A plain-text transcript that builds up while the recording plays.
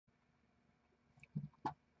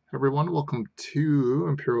Everyone, welcome to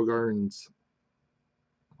Imperial Gardens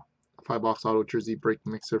 5-box auto jersey break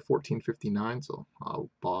mixer 1459. So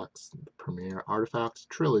box, Premier, Artifacts,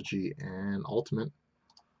 Trilogy, and Ultimate.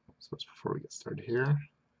 So just before we get started here,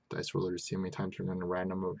 dice roller to see how many times we're going to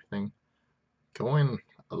random everything. Going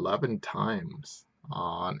 11 times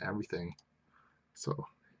on everything. So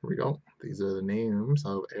here we go. These are the names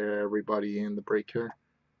of everybody in the break here.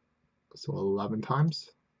 So 11 times.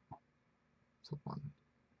 So 1,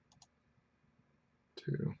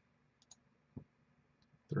 2,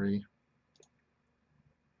 3,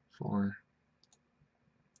 4,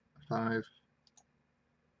 5,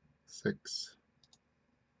 6,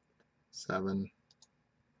 7,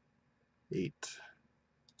 8,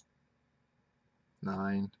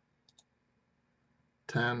 9,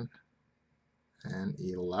 10, and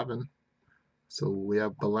 11. So we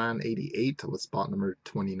have Balan 88 with spot number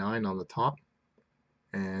 29 on the top,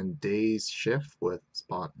 and Days Shift with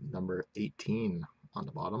spot number 18 on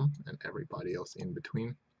the bottom, and everybody else in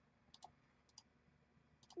between.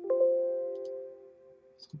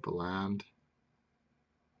 So Baland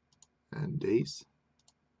and Days.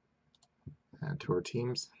 And to our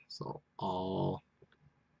teams, so all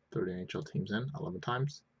 30 NHL teams in 11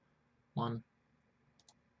 times. 1,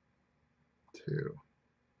 2,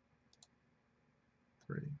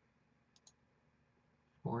 3,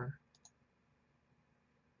 4,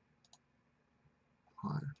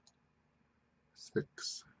 5,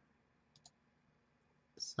 6,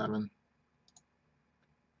 7,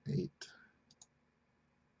 8,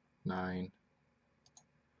 9,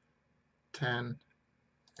 10,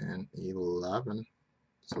 and 11.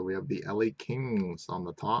 So we have the LA Kings on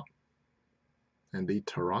the top and the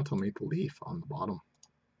Toronto Maple Leaf on the bottom.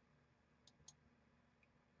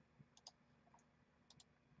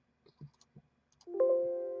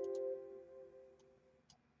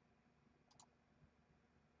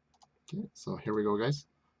 Okay, so here we go, guys.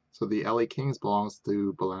 So the LA Kings belongs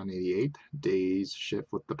to Balan 88, Days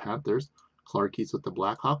Shift with the Panthers, Clarkies with the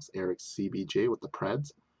Blackhawks, Eric CBJ with the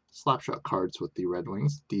Preds, Slapshot Cards with the Red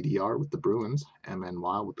Wings, DDR with the Bruins,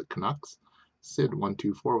 MNY with the Canucks, Sid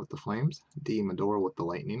 124 with the Flames, D Medora with the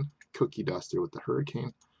Lightning, Cookie Duster with the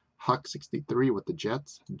Hurricane, Huck 63 with the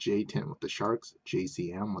Jets, J Tint with the Sharks,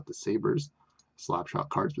 JCM with the Sabres, Slapshot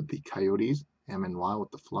Cards with the Coyotes, MNY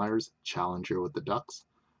with the Flyers, Challenger with the Ducks,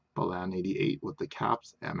 Balan 88 with the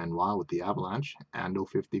Caps, MNY with the Avalanche, Ando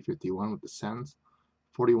 5051 with the Sens,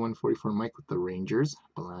 4144 Mike with the Rangers,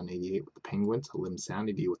 Balan 88 with the Penguins, Lim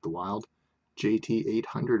Sanity with the Wild, JT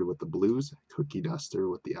 800 with the Blues, Cookie Duster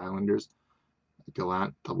with the Islanders,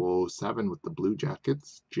 Gallant 007 with the Blue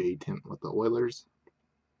Jackets, J Tint with the Oilers,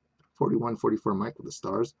 4144 Mike with the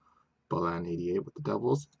Stars, Balan 88 with the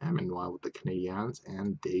Devils, MNY with the Canadiens,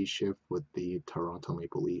 and Day Shift with the Toronto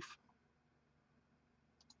Maple Leaf.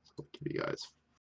 I'll give you guys